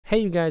Hey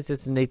you guys,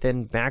 this is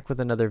Nathan back with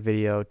another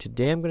video.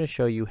 Today I'm going to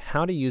show you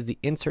how to use the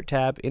Insert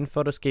tab in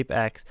Photoscape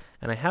X,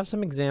 and I have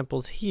some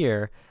examples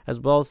here as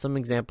well as some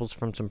examples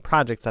from some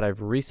projects that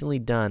I've recently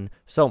done.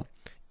 So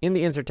in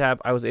the Insert tab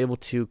I was able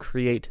to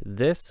create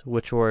this,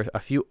 which were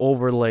a few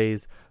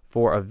overlays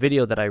for a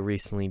video that I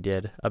recently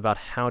did about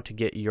how to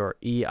get your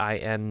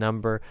EIN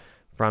number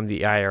from the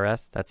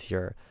IRS. That's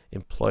your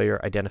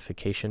employer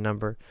identification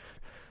number.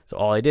 So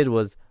all I did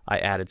was I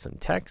added some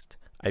text.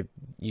 I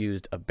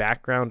used a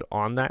background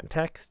on that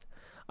text.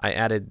 I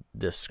added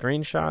the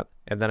screenshot,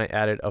 and then I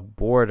added a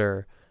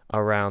border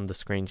around the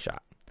screenshot.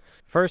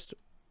 First,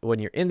 when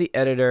you're in the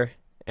editor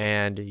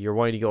and you're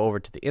wanting to go over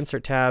to the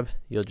Insert tab,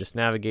 you'll just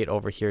navigate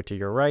over here to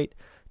your right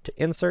to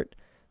Insert,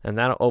 and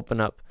that'll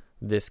open up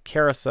this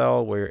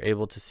carousel where you're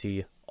able to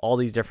see all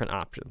these different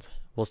options.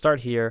 We'll start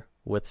here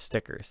with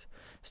stickers.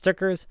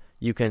 Stickers,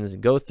 you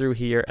can go through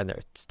here and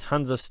there's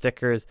tons of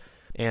stickers.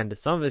 And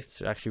some of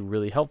it's actually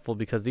really helpful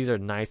because these are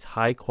nice,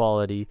 high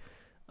quality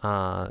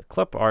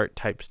clip art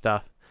type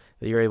stuff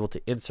that you're able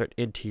to insert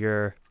into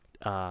your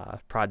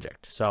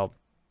project. So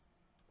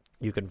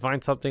you can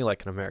find something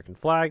like an American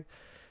flag.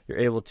 You're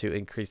able to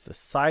increase the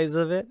size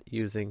of it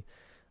using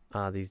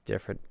these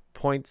different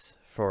points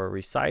for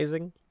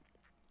resizing.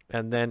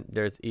 And then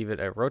there's even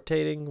a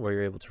rotating where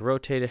you're able to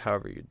rotate it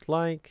however you'd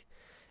like.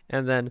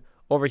 And then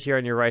over here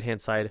on your right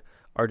hand side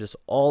are just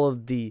all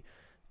of the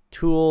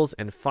tools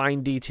and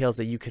fine details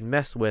that you can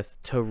mess with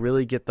to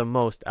really get the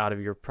most out of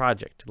your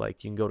project.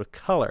 Like you can go to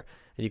color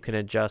and you can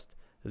adjust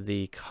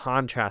the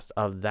contrast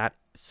of that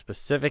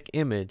specific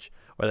image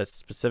or that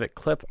specific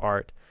clip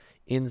art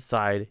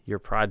inside your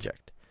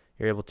project.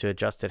 You're able to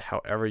adjust it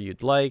however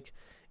you'd like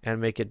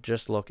and make it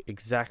just look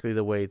exactly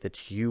the way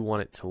that you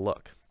want it to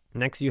look.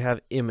 Next, you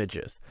have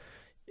images.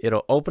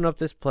 It'll open up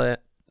this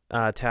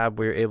tab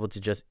where you're able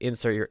to just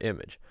insert your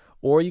image,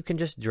 or you can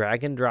just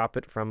drag and drop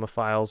it from a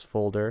files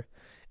folder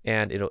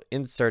and it'll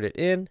insert it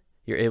in.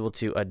 You're able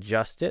to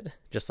adjust it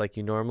just like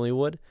you normally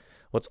would.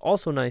 What's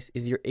also nice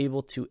is you're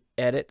able to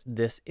edit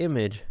this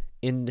image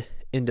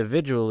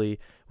individually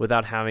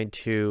without having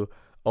to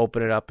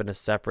open it up in a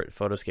separate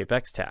Photoscape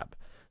X tab.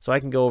 So I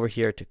can go over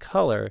here to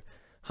color,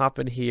 hop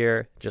in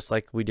here just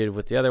like we did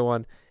with the other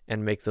one,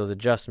 and make those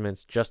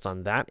adjustments just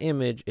on that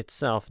image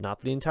itself,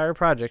 not the entire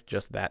project,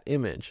 just that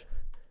image.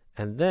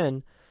 And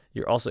then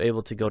you're also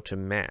able to go to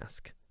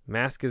mask.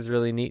 Mask is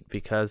really neat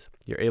because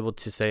you're able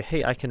to say,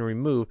 hey, I can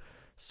remove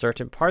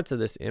certain parts of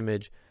this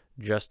image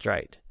just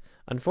right.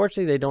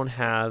 Unfortunately, they don't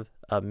have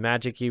a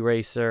magic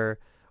eraser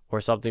or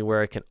something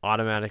where it can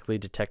automatically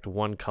detect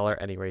one color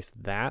and erase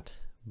that,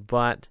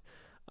 but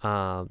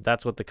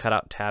that's what the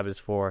cutout tab is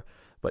for.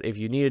 But if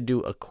you need to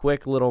do a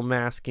quick little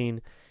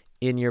masking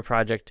in your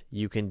project,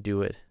 you can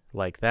do it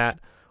like that,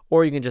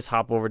 or you can just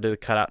hop over to the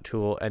cutout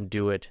tool and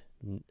do it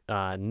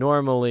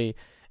normally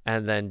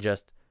and then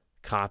just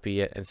copy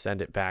it and send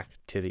it back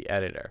to the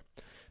editor.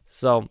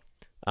 So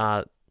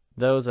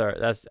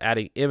that's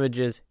adding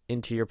images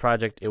into your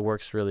project. It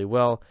works really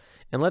well.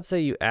 And let's say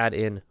you add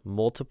in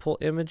multiple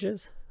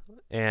images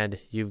and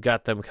you've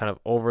got them kind of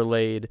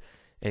overlaid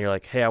and you're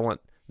like, hey, I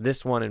want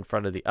this one in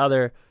front of the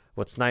other.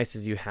 What's nice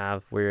is you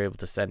have where you're able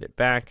to send it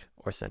back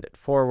or send it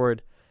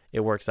forward.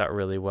 It works out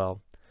really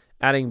well.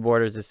 Adding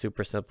borders is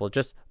super simple.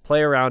 Just play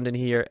around in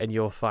here and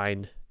you'll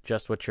find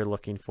just what you're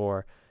looking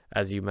for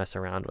as you mess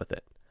around with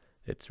it.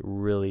 It's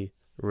really,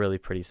 really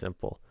pretty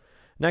simple.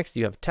 Next,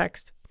 you have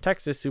text.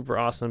 Text is super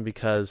awesome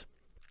because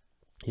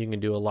you can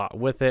do a lot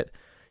with it.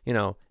 You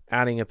know,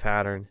 adding a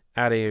pattern,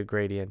 adding a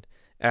gradient,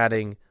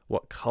 adding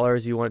what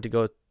colors you want it to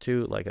go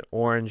to, like an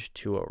orange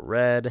to a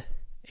red,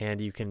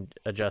 and you can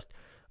adjust,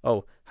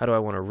 oh, how do I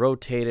want to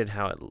rotate it,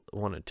 how I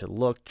want it to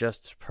look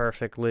just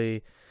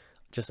perfectly.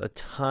 Just a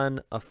ton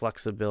of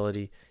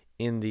flexibility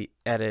in the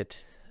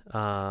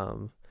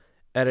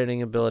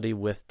editing ability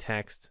with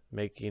text,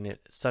 making it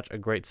such a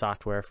great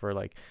software for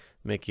like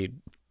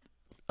making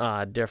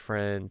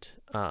different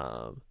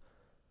artwork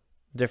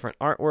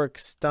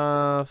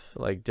stuff,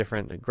 like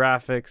different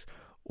graphics,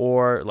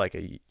 or like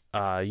a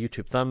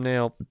YouTube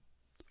thumbnail,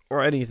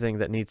 or anything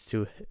that needs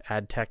to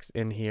add text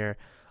in here.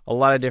 A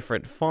lot of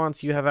different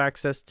fonts you have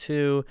access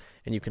to,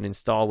 and you can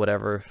install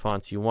whatever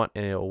fonts you want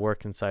and it'll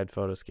work inside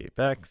Photoscape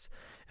X.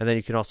 And then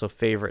you can also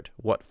favorite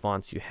what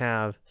fonts you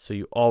have, so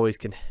you always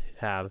can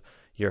have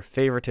your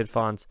favorited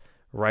fonts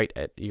right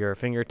at your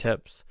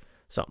fingertips.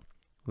 So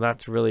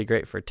that's really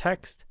great for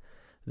text.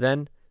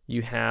 Then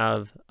you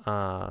have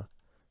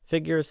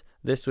figures.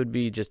 This would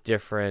be just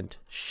different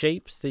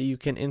shapes that you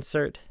can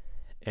insert.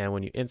 And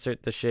when you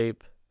insert the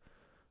shape,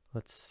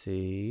 let's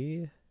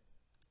see.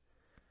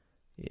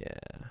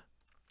 Yeah.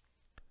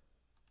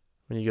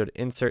 When you go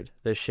to insert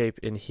the shape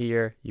in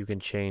here, you can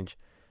change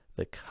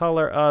the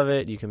color of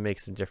it. You can make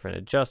some different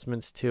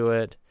adjustments to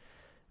it.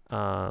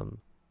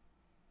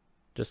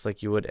 Just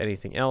like you would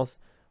anything else.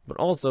 But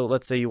also,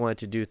 let's say you wanted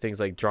to do things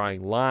like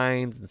drawing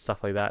lines and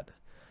stuff like that.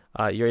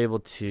 You're able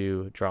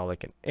to draw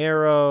like an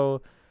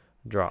arrow,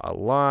 draw a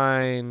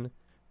line,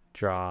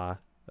 draw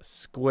a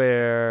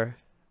square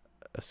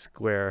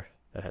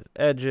that has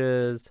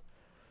edges,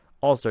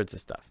 all sorts of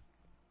stuff.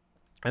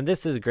 And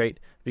this is great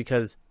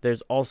because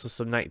there's also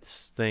some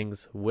nice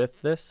things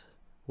with this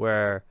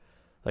where,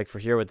 like for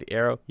here with the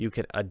arrow, you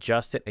can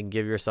adjust it and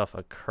give yourself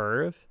a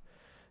curve.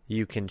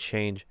 You can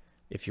change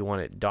if you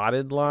want it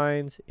dotted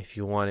lines, if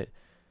you want it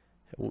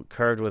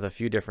curved with a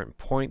few different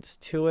points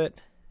to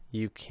it.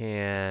 You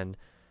can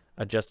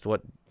adjust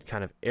what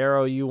kind of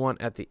arrow you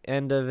want at the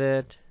end of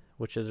it,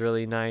 which is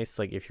really nice.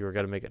 Like if you were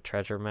going to make a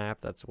treasure map,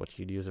 that's what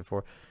you'd use it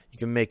for. You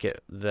can make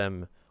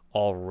them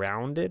all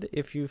rounded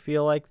if you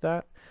feel like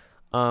that,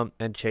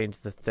 and change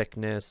the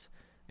thickness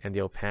and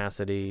the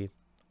opacity,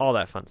 all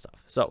that fun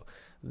stuff. So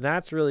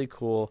that's really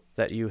cool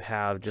that you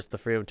have just the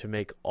freedom to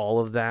make all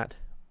of that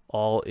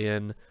all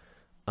in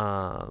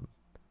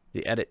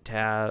the edit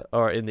tab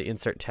or in the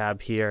insert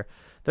tab here.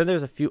 Then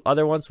there's a few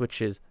other ones,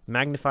 which is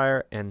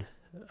magnifier and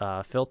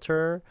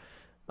filter.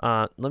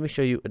 Let me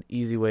show you an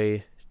easy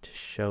way to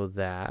show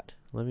that.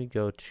 Let me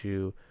go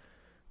to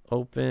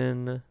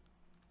open.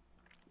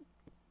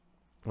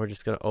 We're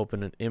just going to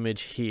open an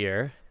image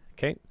here.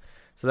 Okay.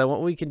 So then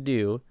what we can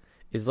do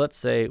is, let's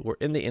say we're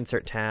in the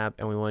insert tab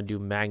and we want to do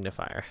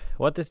magnifier.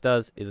 What this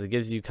does is it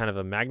gives you kind of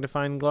a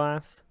magnifying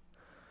glass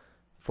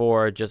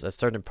for just a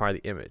certain part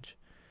of the image.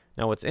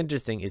 Now what's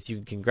interesting is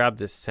you can grab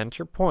this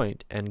center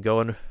point and go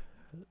and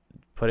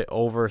put it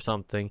over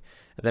something,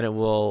 and then it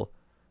will,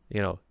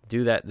 you know,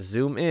 do that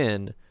zoom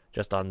in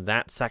just on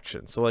that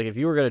section. So like if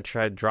you were going to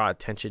try to draw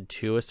attention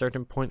to a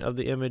certain point of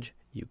the image,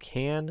 you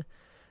can.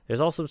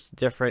 There's also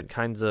different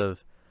kinds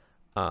of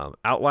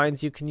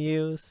outlines you can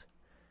use,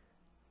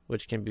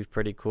 which can be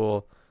pretty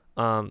cool.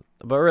 But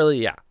really,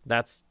 yeah,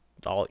 that's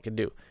all it can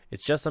do.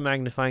 It's just a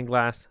magnifying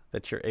glass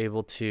that you're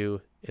able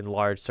to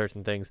enlarge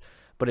certain things,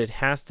 but it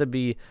has to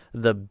be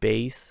the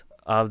base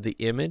of the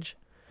image.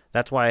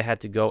 That's why I had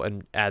to go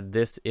and add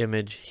this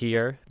image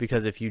here,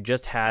 because if you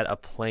just had a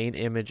plain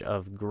image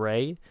of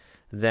gray,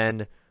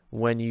 then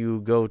when you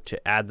go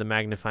to add the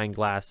magnifying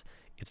glass,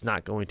 it's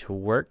not going to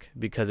work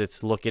because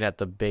it's looking at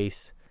the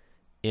base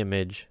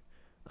image,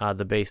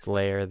 the base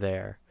layer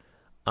there.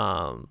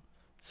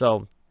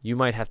 So you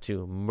might have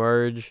to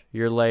merge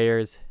your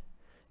layers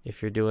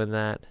if you're doing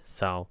that.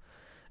 So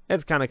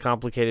it's kind of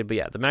complicated, but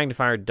yeah, the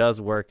magnifier does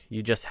work.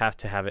 You just have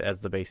to have it as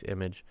the base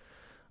image.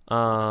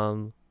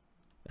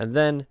 And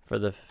then for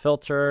the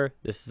filter,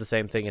 this is the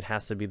same thing. It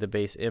has to be the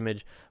base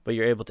image, but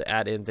you're able to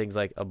add in things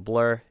like a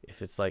blur.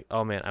 If it's like,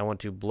 oh man, I want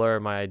to blur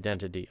my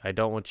identity, I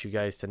don't want you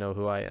guys to know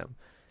who I am,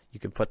 you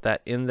can put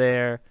that in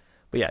there.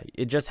 But yeah,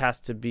 it just has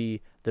to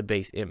be the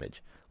base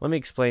image. Let me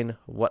explain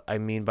what I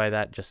mean by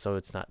that, just so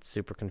it's not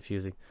super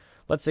confusing.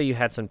 Let's say you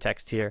had some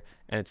text here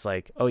and it's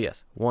like, oh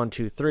yes, 1,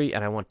 2, 3,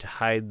 and I want to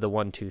hide the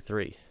 1, 2,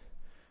 3.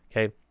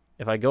 Okay,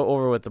 if I go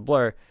over with the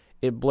blur,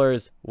 it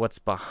blurs what's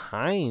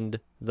behind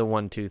the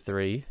 1, 2,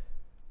 3,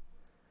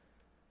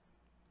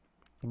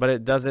 but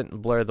it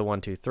doesn't blur the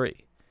 1, 2, 3.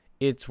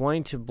 It's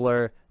going to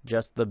blur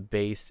just the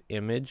base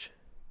image,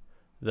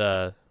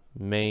 the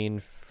main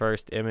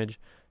first image.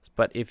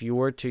 But if you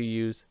were to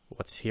use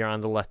what's here on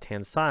the left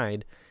hand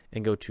side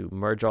and go to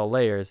merge all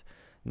layers,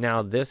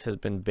 now this has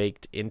been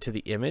baked into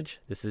the image.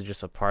 This is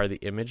just a part of the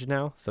image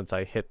now since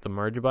I hit the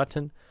merge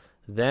button.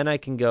 Then I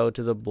can go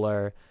to the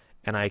blur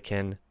and I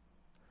can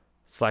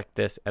select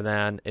this, and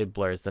then it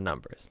blurs the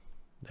numbers.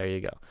 There you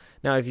go.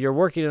 Now if you're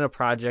working in a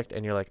project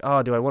and you're like,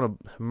 oh, do I want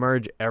to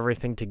merge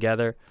everything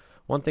together?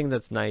 One thing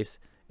that's nice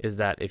is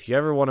that if you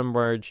ever want to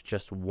merge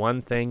just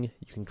one thing,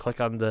 you can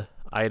click on the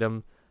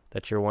item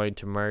that you're wanting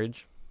to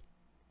merge.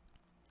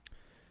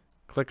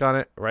 Click on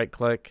it, right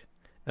click,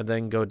 and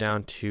then go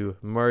down to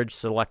merge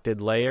selected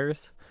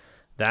layers.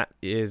 That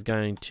is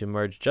going to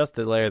merge just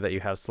the layer that you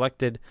have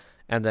selected,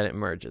 and then it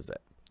merges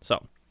it.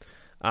 So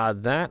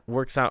that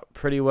works out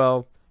pretty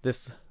well.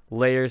 This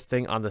layers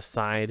thing on the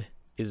side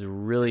is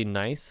really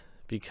nice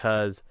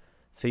because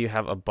say you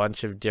have a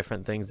bunch of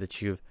different things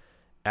that you've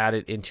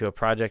added into a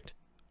project.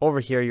 Over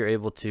here you're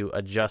able to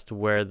adjust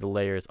where the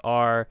layers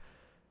are,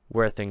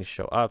 where things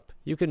show up.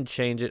 You can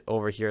change it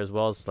over here as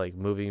well as like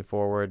moving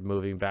forward,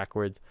 moving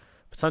backwards,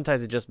 but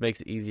sometimes it just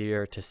makes it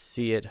easier to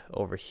see it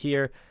over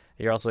here.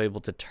 You're also able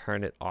to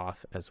turn it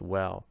off as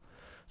well.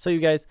 So you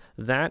guys,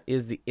 that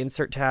is the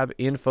insert tab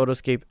in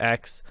Photoscape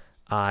X.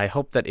 I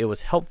hope that it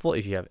was helpful.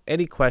 If you have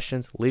any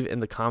questions, leave it in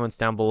the comments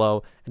down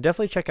below, and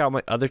definitely check out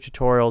my other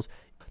tutorials.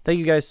 Thank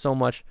you guys so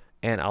much,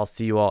 and I'll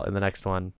see you all in the next one.